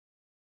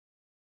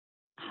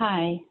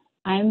Hi,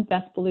 I'm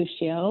Beth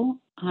Belluccio.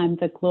 I'm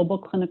the Global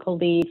Clinical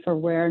Lead for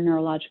Rare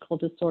Neurological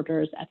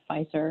Disorders at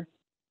Pfizer.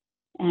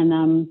 And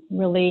I'm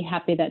really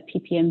happy that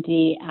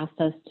PPMD asked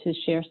us to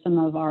share some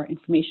of our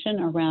information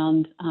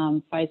around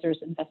Pfizer's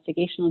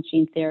investigational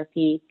gene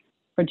therapy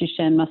for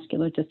Duchenne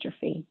muscular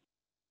dystrophy.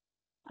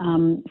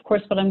 Of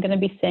course, what I'm going to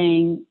be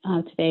saying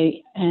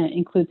today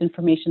includes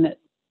information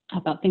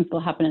about things that will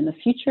happen in the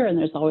future, and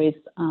there's always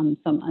some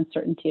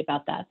uncertainty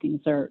about that.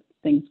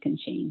 Things can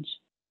change.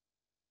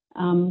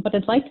 What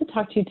I'd like to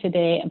talk to you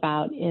today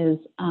about is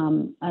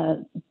a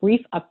brief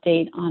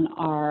update on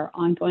our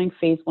ongoing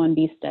phase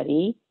 1b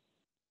study,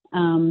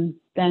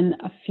 then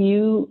a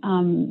few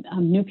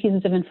new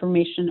pieces of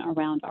information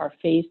around our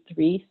phase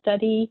 3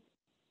 study,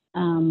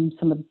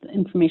 some of the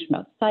information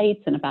about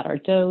sites and about our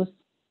dose,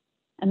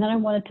 and then I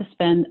wanted to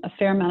spend a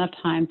fair amount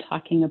of time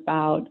talking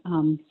about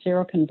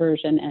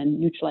seroconversion and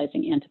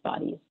neutralizing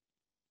antibodies.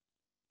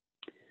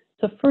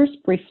 So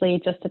first, briefly,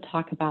 just to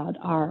talk about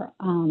our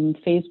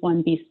phase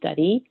 1b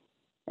study.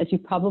 As you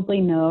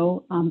probably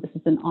know, this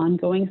is an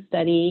ongoing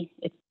study.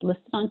 It's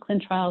listed on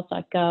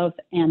clinicaltrials.gov,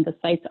 and the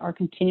sites are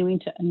continuing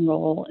to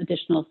enroll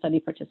additional study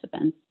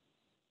participants.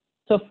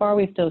 So far,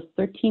 we've dosed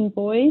 13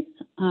 boys,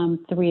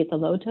 3 at the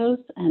low dose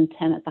and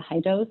 10 at the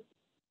high dose.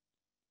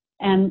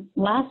 And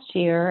last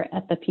year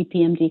at the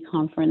PPMD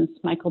conference,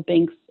 Michael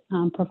Binks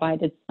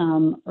provided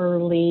some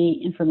early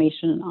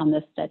information on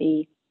this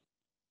study.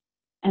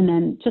 And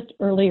then just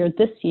earlier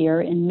this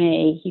year in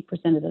May, he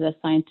presented at a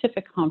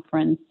scientific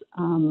conference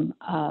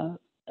the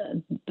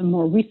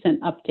more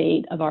recent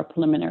update of our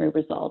preliminary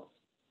results.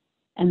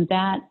 And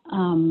that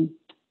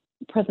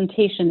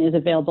presentation is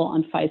available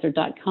on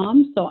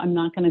Pfizer.com, so I'm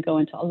not going to go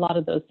into a lot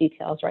of those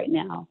details right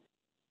now.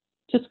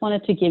 Just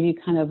wanted to give you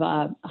kind of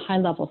a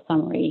high-level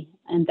summary,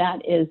 and that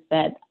is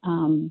that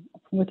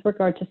with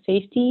regard to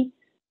safety,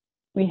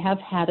 we have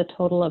had a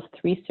total of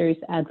 3 serious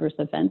adverse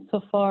events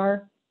so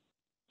far.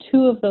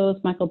 2 of those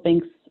Michael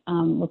Binks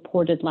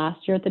reported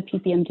last year at the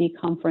PPMD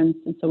conference,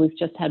 and so we've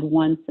just had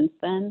 1 since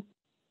then.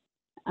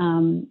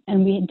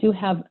 And we do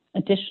have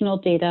additional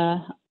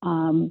data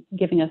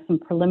giving us some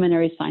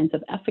preliminary signs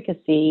of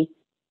efficacy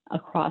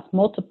across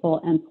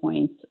multiple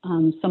endpoints,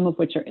 some of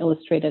which are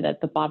illustrated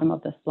at the bottom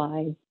of the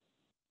slide.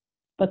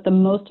 But the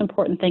most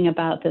important thing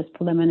about this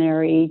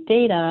preliminary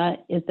data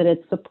is that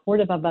it's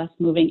supportive of us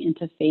moving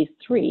into phase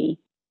 3,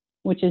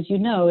 which, as you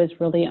know, is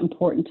really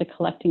important to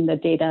collecting the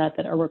data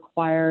that are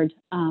required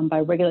by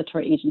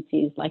regulatory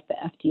agencies like the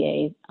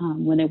FDA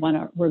when they want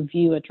to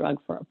review a drug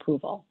for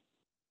approval.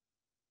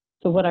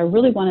 So what I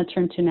really want to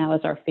turn to now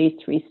is our phase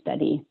 3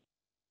 study.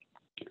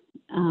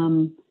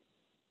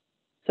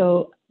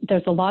 So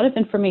there's a lot of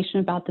information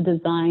about the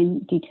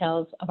design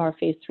details of our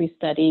phase 3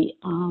 study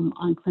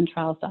on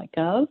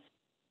clinicaltrials.gov.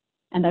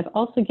 And I've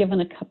also given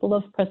a couple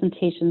of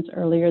presentations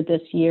earlier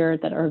this year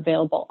that are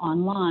available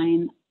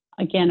online,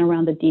 again,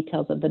 around the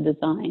details of the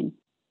design.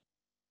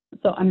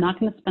 So I'm not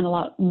going to spend a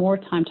lot more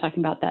time talking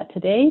about that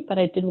today, but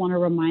I did want to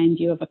remind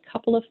you of a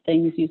couple of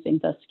things using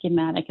the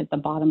schematic at the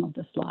bottom of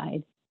the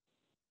slide.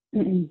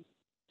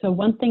 So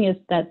one thing is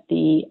that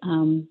the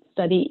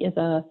study is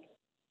a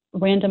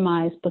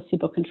randomized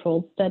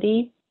placebo-controlled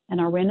study,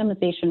 and our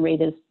randomization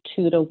rate is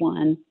 2 to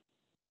 1.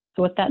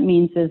 So what that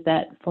means is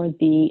that for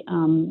the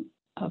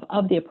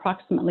of the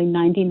approximately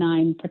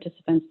 99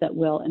 participants that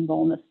will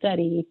enroll in the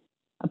study,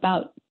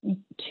 about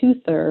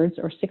 2/3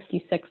 or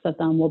 66 of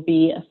them will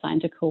be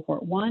assigned to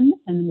cohort 1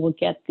 and will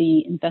get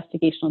the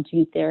investigational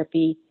gene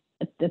therapy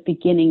at the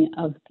beginning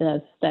of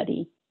the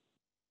study.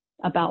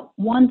 About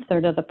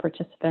 1/3 of the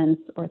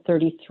participants, or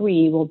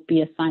 33, will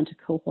be assigned to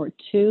cohort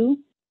 2,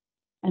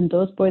 and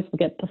those boys will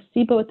get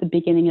placebo at the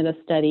beginning of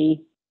the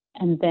study,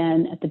 and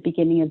then at the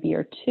beginning of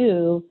year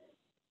 2,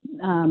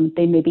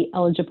 they may be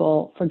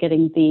eligible for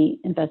getting the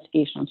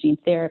investigational gene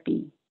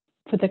therapy.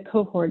 For the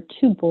cohort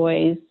 2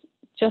 boys,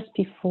 just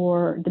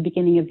before the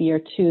beginning of year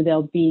 2,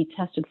 they'll be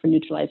tested for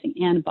neutralizing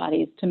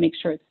antibodies to make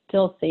sure it's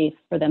still safe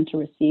for them to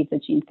receive the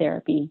gene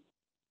therapy.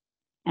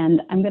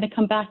 And I'm going to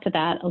come back to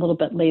that a little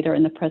bit later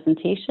in the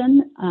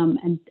presentation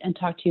and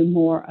talk to you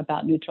more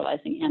about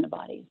neutralizing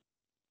antibodies.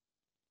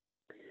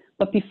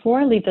 But before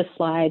I leave this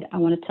slide, I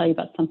want to tell you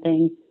about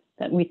something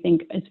that we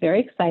think is very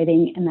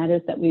exciting, and that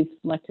is that we've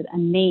selected a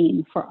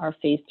name for our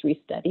phase 3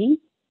 study,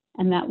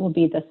 and that will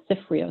be the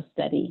CIFFREO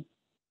study.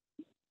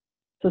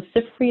 So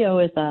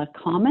CIFFREO is a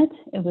comet.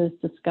 It was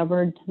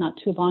discovered not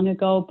too long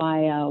ago by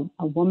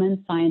a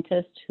woman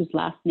scientist whose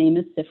last name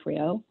is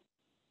CIFFREO.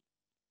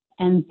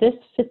 And this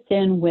fits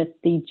in with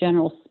the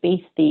general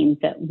space theme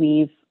that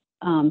we've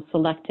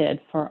selected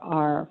for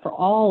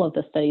all of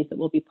the studies that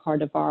will be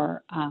part of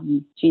our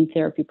gene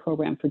therapy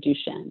program for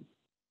Duchenne.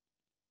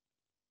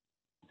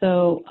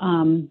 So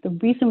the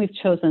reason we've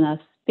chosen a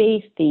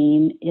space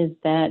theme is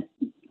that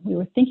we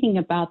were thinking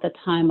about the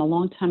time a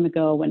long time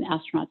ago when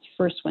astronauts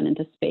first went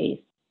into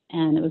space.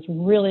 And it was a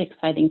really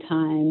exciting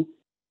time,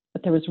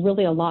 but there was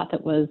really a lot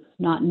that was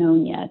not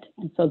known yet.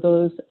 And so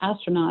those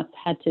astronauts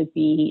had to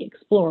be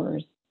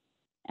explorers,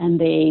 and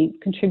they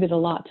contribute a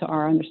lot to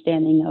our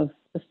understanding of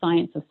the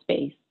science of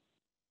space.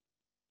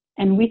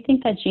 And we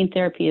think that gene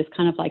therapy is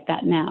kind of like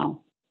that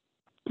now.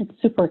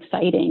 It's super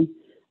exciting,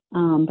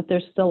 but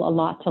there's still a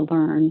lot to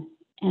learn.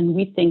 And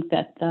we think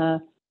that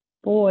the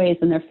boys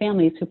and their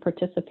families who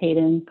participate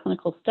in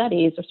clinical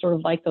studies are sort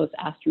of like those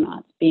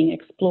astronauts, being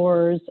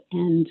explorers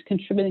and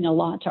contributing a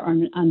lot to our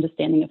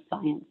understanding of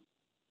science.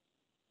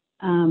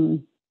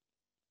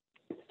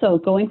 So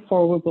going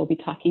forward, we'll be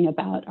talking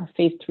about our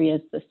phase 3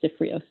 as the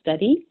CIFRIO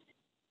study.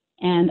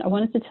 And I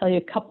wanted to tell you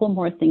a couple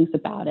more things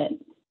about it.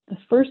 The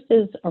first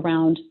is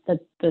around the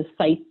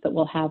sites that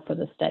we'll have for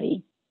the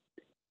study.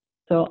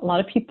 So a lot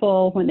of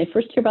people, when they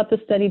first hear about the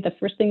study, the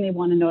first thing they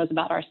want to know is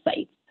about our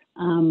sites.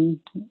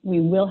 We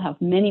will have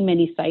many,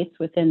 many sites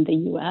within the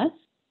US.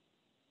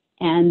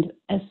 And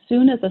as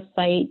soon as a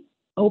site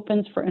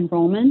opens for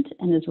enrollment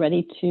and is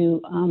ready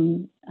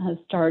to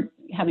start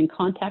having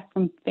contact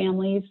from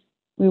families,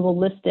 we will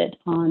list it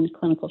on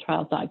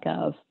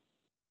clinicaltrials.gov.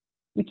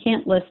 We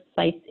can't list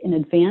sites in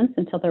advance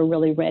until they're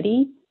really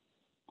ready.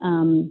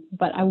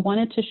 But I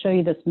wanted to show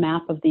you this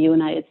map of the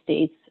United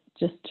States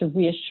just to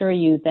reassure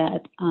you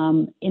that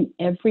in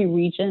every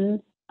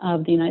region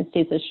of the United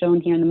States as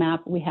shown here in the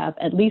map, we have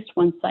at least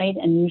one site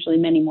and usually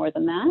many more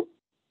than that.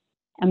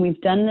 And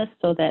we've done this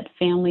so that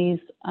families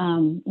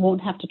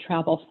won't have to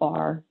travel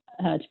far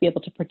to be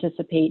able to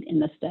participate in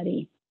the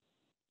study.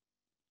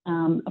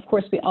 Of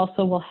course, we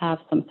also will have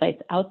some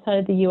sites outside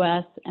of the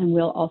US, and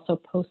we'll also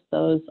post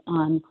those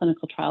on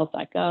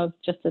clinicaltrials.gov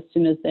just as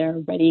soon as they're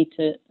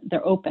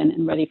open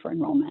and ready for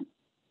enrollment.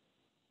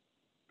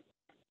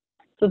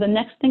 So the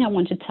next thing I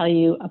want to tell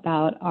you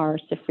about our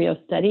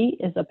CIFRIO study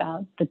is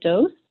about the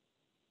dose.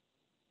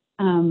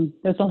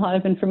 There's a lot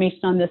of information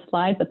on this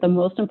slide, but the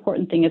most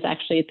important thing is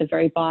actually at the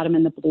very bottom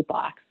in the blue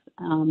box,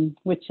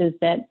 which is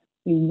that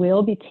we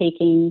will be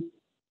taking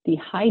the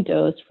high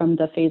dose from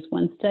the phase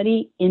 1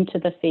 study into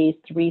the phase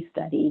 3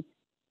 study.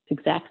 It's the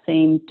exact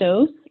same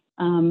dose,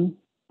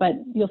 but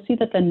you'll see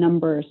that the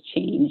numbers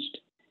changed.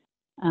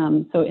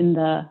 So in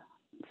the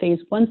phase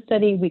 1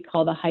 study, we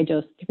call the high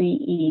dose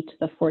 3E to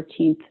the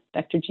 14th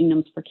vector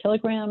genomes per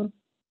kilogram.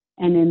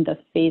 And in the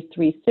phase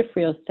 3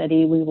 CIFRIO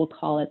study, we will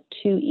call it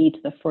 2E to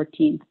the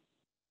 14th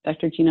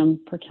vector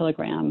genome per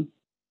kilogram.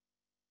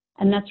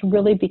 And that's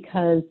really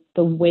because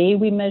the way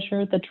we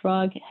measure the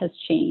drug has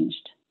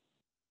changed.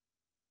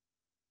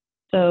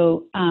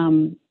 So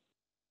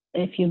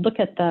if you look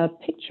at the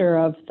picture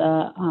of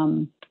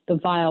the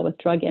vial with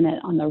drug in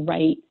it on the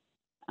right,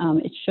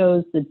 it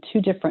shows the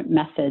two different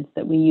methods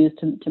that we use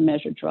to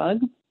measure drug.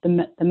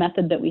 The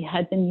method that we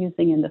had been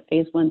using in the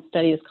phase 1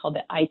 study is called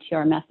the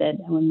ITR method.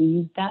 And when we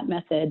use that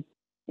method,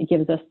 it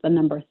gives us the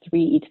number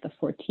 3e to the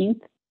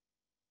 14th.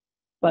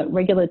 But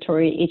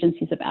regulatory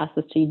agencies have asked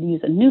us to use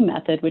a new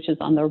method, which is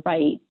on the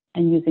right.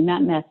 And using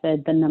that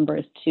method, the number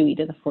is 2e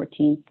to the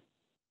 14th.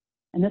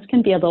 And this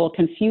can be a little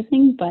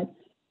confusing, but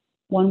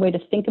one way to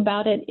think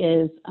about it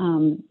is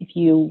if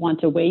you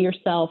want to weigh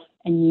yourself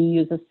and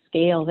you use a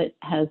scale that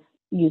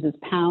uses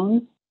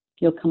pounds,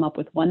 you'll come up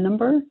with one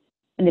number.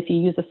 And if you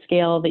use a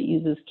scale that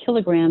uses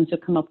kilograms,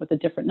 you'll come up with a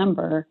different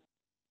number,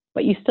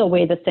 but you still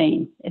weigh the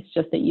same. It's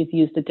just that you've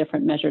used a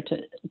different measure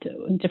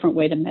a different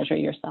way to measure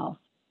yourself.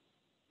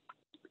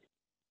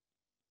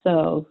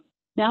 So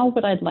now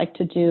what I'd like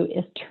to do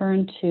is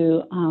turn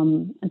to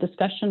a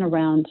discussion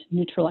around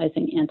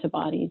neutralizing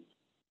antibodies.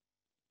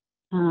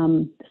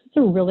 This is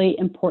a really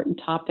important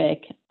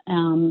topic,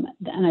 and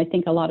I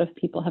think a lot of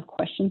people have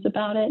questions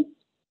about it.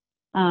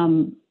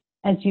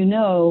 As you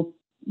know,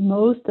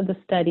 most of the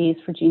studies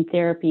for gene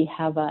therapy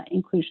have an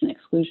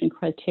inclusion-exclusion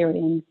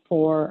criterion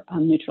for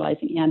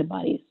neutralizing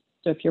antibodies.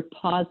 So if you're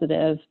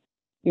positive,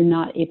 you're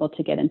not able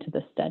to get into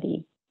the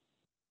study.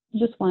 I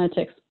just wanted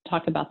to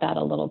talk about that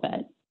a little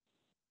bit.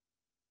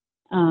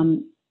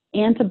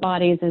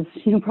 Antibodies, as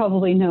you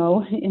probably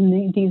know,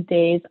 in these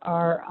days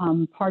are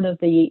part of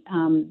the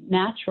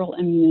natural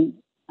immune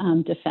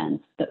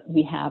defense that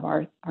we have.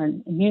 Our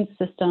immune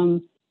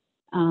system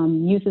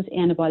uses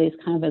antibodies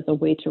kind of as a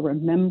way to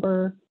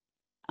remember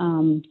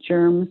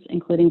germs,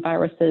 including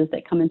viruses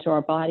that come into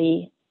our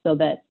body, so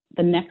that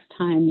the next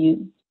time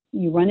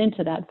you run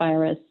into that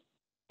virus,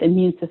 the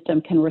immune system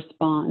can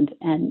respond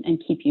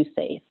and keep you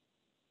safe.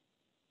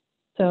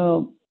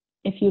 So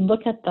if you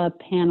look at the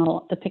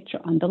picture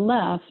on the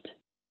left,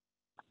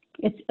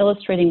 it's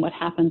illustrating what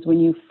happens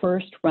when you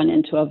first run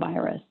into a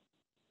virus.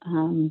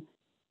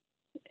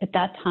 At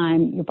that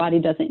time, your body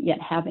doesn't yet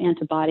have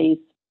antibodies,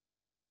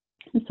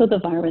 and so the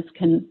virus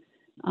can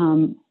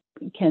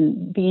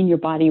be in your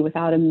body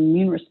without an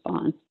immune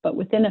response, but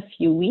within a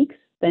few weeks,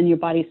 then your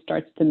body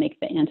starts to make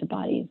the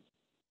antibodies.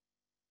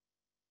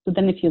 So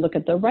then if you look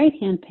at the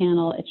right-hand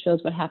panel, it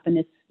shows what happens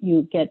if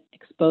you get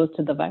exposed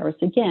to the virus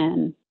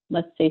again,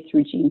 let's say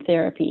through gene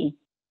therapy.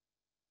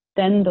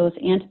 Then those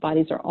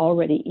antibodies are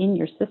already in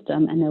your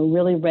system and they're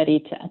really ready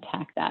to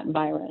attack that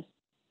virus.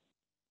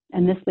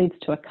 And this leads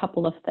to a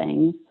couple of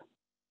things.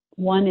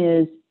 One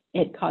is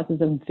it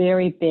causes a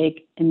very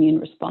big immune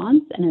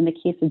response. And in the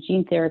case of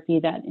gene therapy,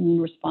 that immune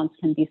response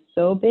can be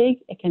so big,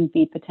 it can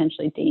be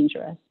potentially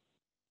dangerous.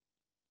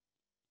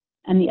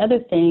 And the other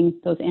thing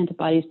those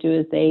antibodies do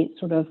is they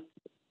sort of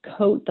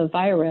coat the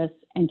virus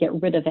and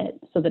get rid of it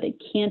so that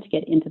it can't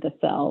get into the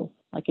cells,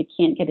 like it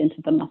can't get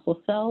into the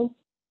muscle cells.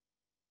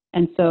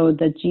 And so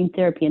the gene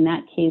therapy in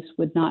that case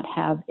would not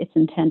have its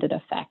intended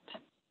effect.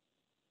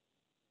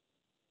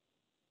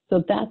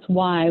 So that's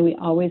why we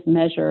always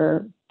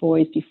measure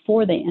boys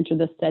before they enter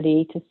the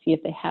study to see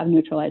if they have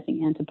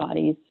neutralizing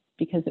antibodies,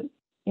 because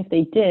if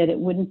they did, it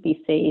wouldn't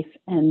be safe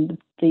and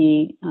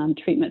the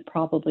treatment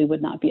probably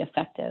would not be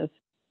effective.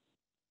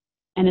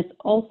 And it's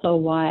also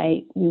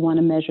why we want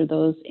to measure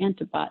those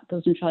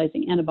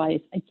neutralizing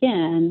antibodies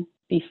again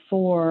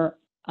before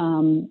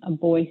a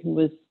boy who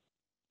was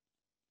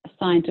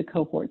assigned to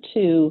cohort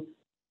 2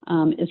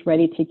 is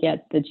ready to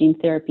get the gene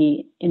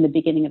therapy in the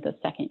beginning of the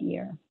second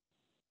year.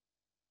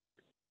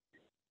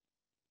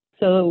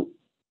 So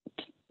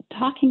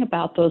talking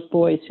about those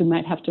boys who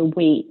might have to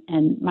wait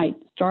and might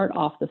start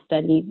off the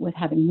study with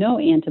having no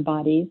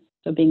antibodies,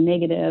 so being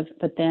negative,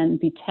 but then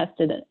be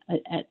tested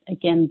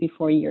again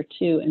before year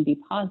 2 and be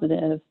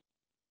positive,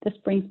 this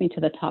brings me to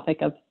the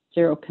topic of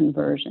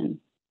seroconversion.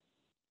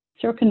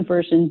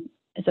 Seroconversion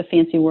is a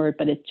fancy word,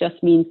 but it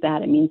just means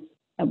that. It means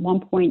at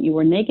one point you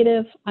were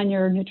negative on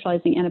your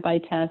neutralizing antibody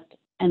test,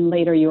 and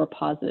later you were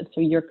positive.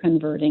 So you're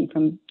converting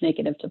from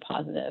negative to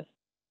positive.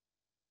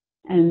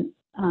 And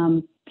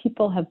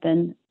people have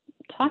been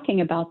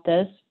talking about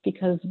this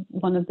because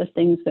one of the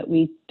things that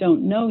we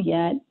don't know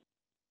yet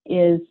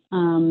is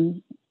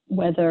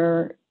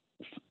whether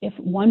if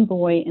one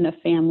boy in a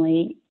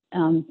family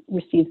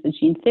receives the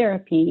gene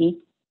therapy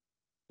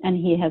and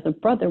he has a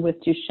brother with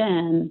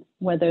Duchenne,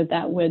 whether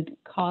that would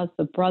cause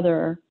the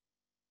brother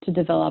to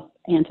develop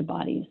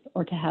antibodies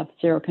or to have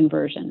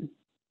seroconversion.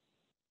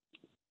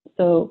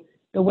 So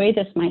the way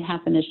this might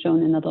happen is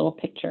shown in the little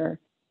picture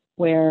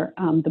where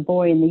the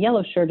boy in the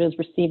yellow shirt is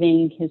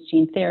receiving his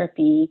gene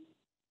therapy.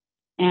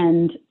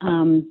 And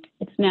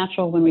it's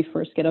natural when we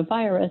first get a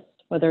virus,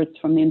 whether it's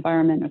from the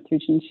environment or through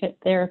gene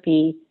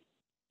therapy,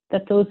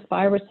 that those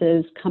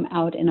viruses come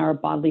out in our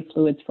bodily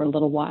fluids for a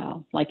little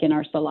while, like in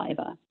our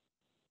saliva.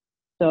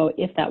 So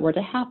if that were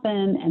to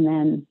happen, and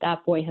then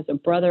that boy has a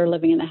brother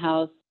living in the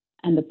house,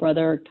 and the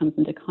brother comes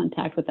into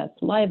contact with that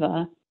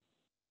saliva,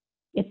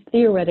 it's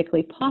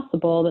theoretically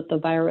possible that the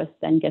virus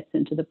then gets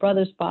into the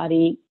brother's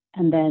body,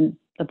 and then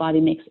the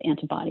body makes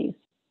antibodies.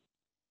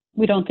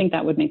 We don't think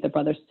that would make the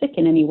brother sick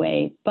in any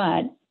way,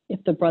 but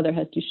if the brother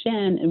has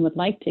Duchenne and would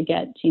like to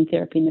get gene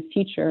therapy in the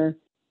future,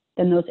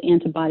 then those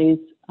antibodies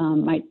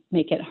might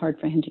make it hard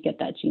for him to get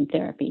that gene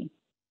therapy.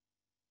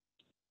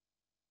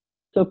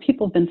 So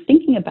people have been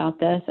thinking about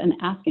this and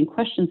asking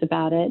questions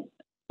about it,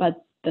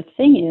 but the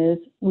thing is,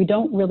 we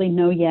don't really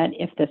know yet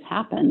if this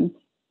happens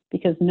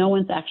because no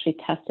one's actually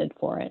tested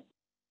for it.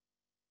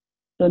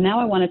 So now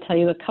I want to tell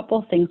you a couple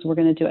of things we're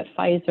going to do at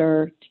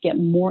Pfizer to get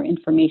more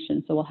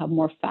information, so we'll have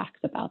more facts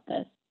about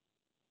this.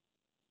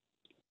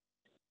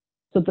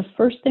 So the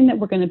first thing that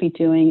we're going to be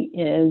doing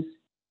is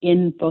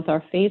in both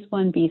our phase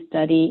 1b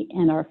study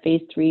and our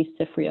phase 3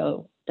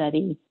 CIFRIO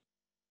study,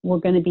 we're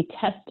going to be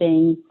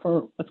testing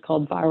for what's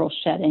called viral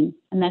shedding,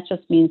 and that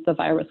just means the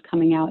virus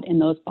coming out in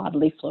those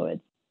bodily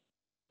fluids.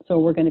 So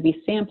we're going to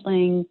be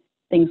sampling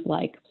things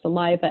like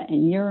saliva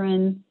and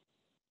urine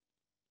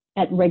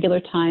at regular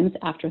times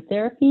after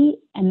therapy,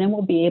 and then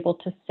we'll be able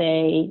to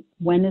say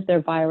when is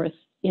there virus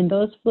in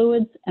those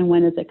fluids and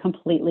when is it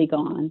completely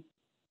gone.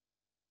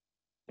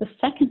 The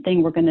second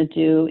thing we're going to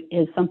do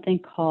is something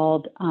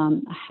called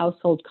a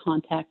household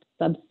contact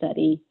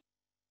sub-study.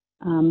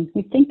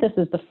 We think this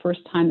is the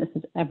first time this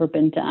has ever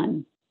been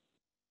done.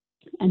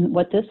 And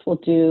what this will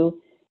do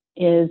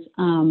is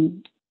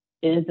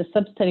the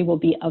sub-study will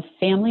be of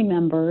family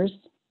members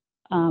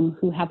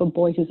who have a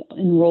boy who's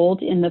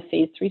enrolled in the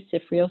phase 3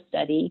 CIFRIO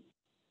study.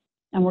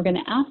 And we're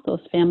going to ask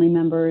those family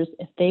members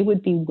if they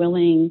would be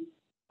willing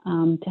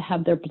to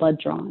have their blood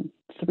drawn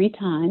 3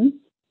 times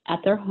at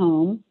their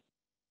home,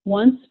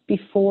 once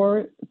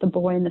before the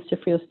boy in the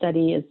CIFRIO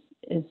study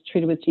is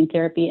treated with gene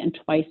therapy and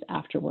twice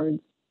afterwards.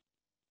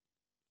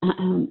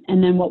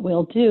 And then what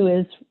we'll do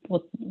is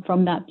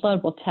from that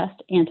blood, we'll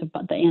test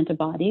the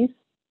antibodies.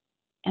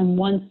 And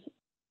once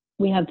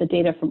we have the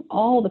data from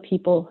all the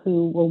people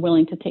who were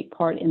willing to take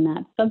part in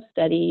that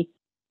sub-study,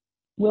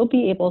 we'll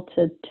be able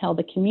to tell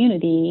the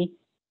community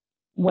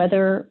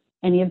whether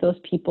any of those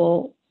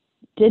people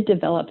did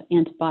develop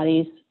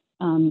antibodies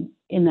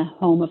in the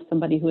home of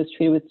somebody who was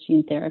treated with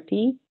gene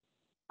therapy,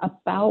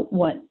 about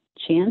what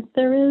chance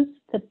there is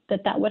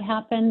that would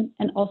happen,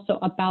 and also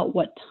about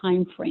what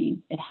time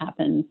frame it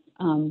happens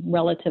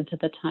relative to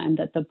the time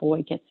that the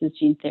boy gets his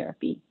gene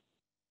therapy.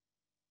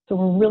 So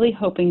we're really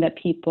hoping that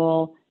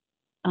people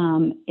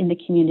in the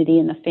community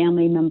and the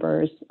family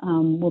members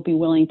will be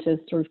willing to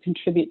sort of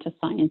contribute to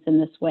science in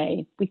this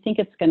way. We think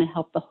it's going to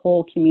help the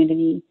whole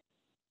community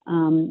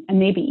and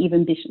maybe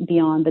even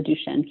beyond the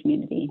Duchenne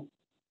community.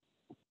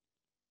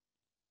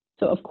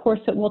 So of course,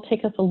 it will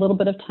take us a little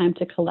bit of time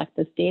to collect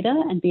this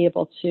data and be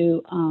able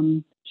to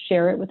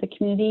share it with the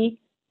community.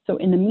 So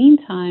in the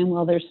meantime,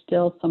 while there's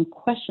still some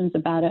questions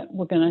about it,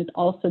 we're going to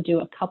also do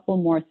a couple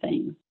more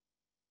things.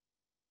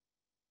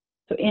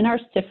 So in our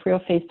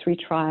CIFRIO phase 3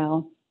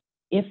 trial,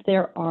 if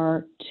there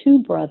are two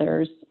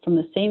brothers from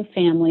the same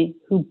family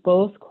who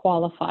both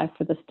qualify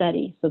for the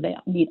study, so they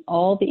meet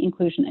all the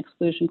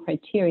inclusion-exclusion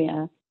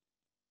criteria,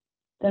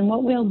 then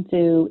what we'll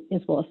do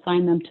is we'll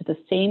assign them to the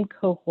same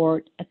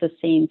cohort at the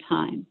same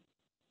time.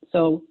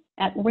 So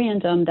at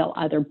random, they'll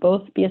either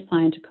both be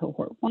assigned to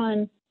cohort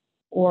 1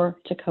 or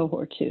to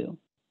cohort 2.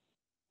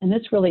 And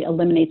this really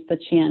eliminates the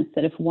chance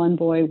that if one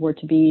boy were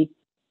to be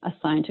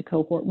assigned to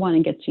cohort 1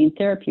 and get gene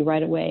therapy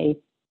right away,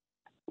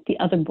 the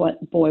other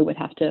boy would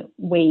have to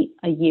wait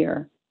a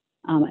year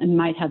and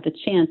might have the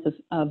chance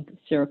of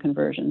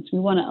seroconversions. We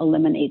want to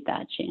eliminate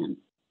that chance.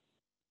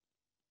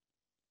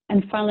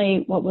 And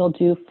finally, what we'll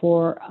do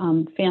for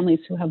families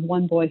who have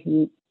one boy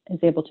who is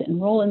able to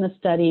enroll in the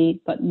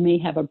study but may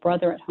have a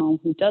brother at home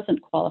who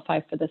doesn't qualify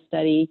for the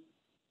study,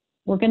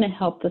 we're going to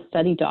help the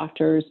study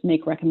doctors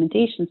make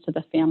recommendations to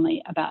the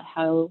family about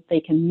how they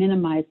can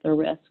minimize the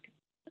risk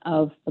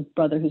of the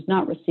brother who's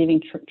not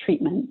receiving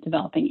treatment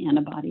developing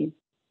antibodies.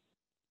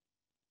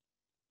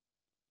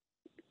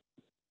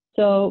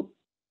 So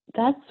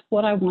that's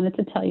what I wanted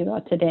to tell you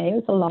about today. It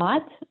was a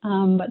lot,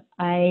 but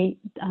I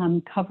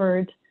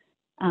covered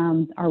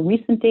our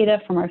recent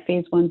data from our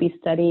phase 1b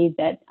study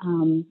that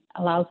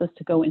allows us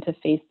to go into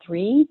phase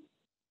 3.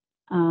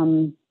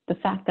 The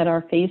fact that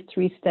our phase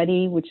 3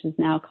 study, which is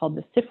now called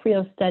the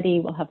CIFRIO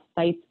study, will have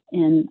sites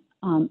in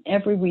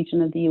every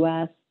region of the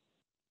US,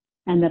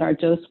 and that our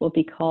dose will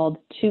be called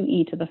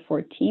 2e to the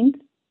 14th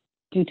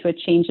due to a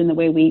change in the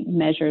way we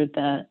measure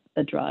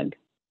the drug.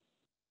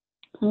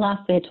 And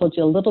lastly, I told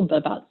you a little bit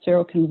about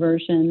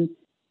seroconversion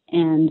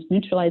and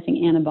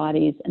neutralizing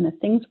antibodies and the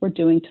things we're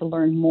doing to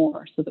learn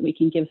more so that we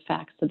can give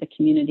facts to the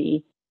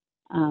community,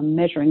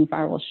 measuring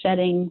viral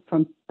shedding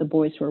from the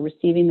boys who are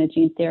receiving the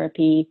gene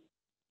therapy,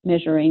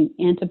 measuring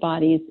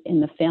antibodies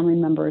in the family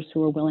members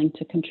who are willing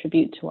to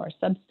contribute to our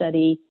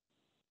sub-study,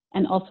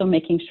 and also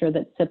making sure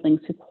that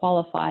siblings who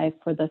qualify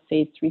for the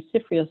phase 3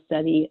 CIFRIO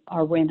study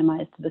are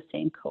randomized to the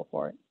same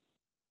cohort.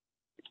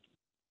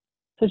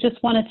 So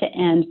just wanted to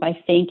end by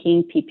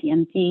thanking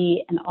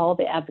PPMD and all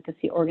the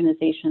advocacy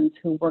organizations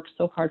who work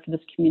so hard for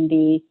this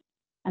community,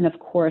 and of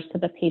course to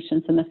the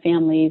patients and the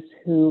families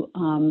who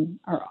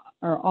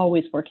are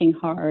always working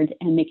hard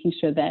and making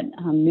sure that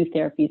new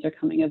therapies are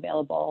coming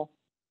available.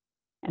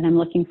 And I'm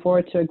looking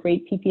forward to a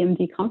great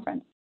PPMD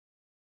conference.